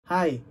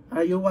Hi,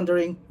 are you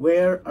wondering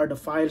where are the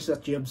files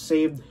that you have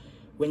saved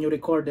when you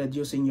recorded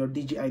using your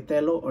DJI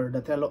Tello or the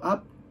Tello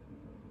app?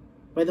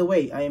 By the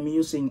way, I am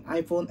using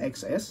iPhone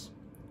XS,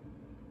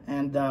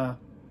 and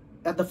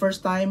at the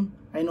first time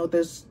I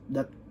noticed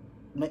that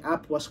my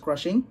app was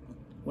crashing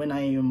when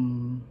I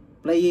am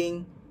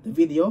playing the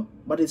video,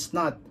 but it's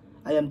not.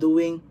 I am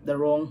doing the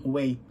wrong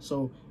way.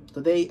 So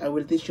today I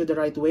will teach you the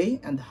right way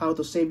and how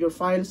to save your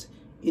files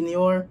in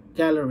your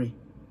gallery.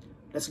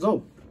 Let's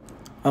go.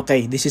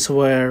 Okay, this is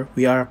where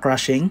we are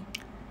crashing.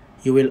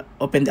 You will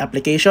open the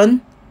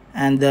application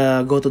and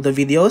go to the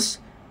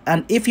videos,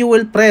 and if you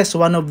will press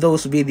one of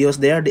those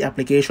videos there, the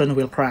application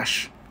will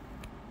crash.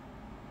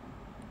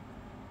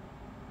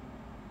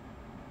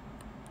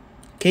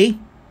 Okay,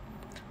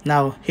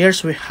 now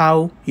here's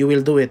how you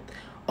will do it.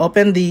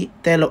 Open the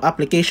Tello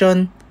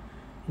application,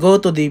 go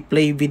to the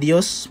play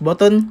videos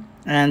button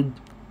and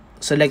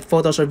select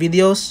photos or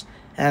videos,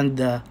 and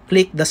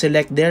click the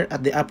select there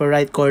at the upper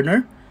right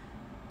corner.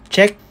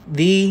 Check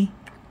the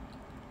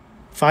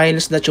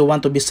files that you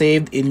want to be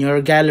saved in your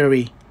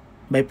gallery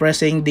by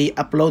pressing the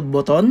upload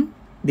button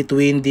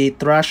between the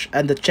trash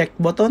and the check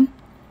button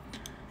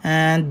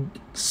and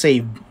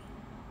save.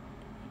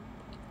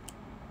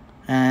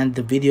 And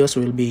the videos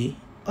will be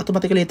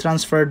automatically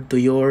transferred to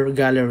your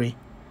gallery.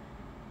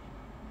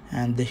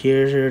 And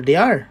here they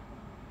are.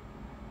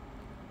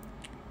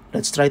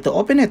 Let's try to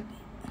open it.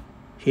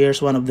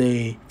 Here's one of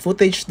the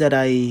footage that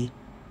I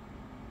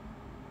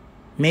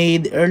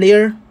made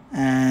earlier,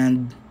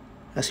 and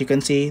as you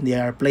can see, they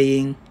are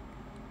playing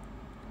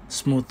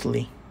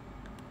smoothly.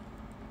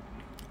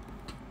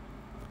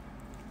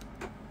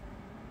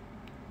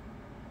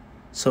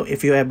 So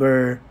if you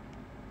ever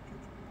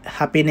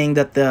happening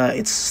that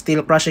it's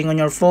still crashing on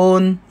your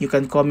phone, you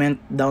can comment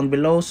down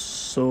below,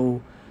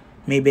 so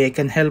maybe I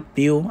can help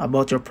you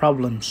about your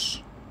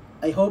problems.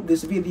 I hope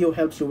this video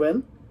helps you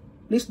well.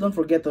 Please don't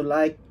forget to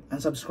like and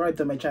subscribe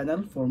to my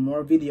channel for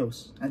more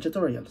videos and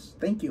tutorials.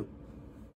 Thank you.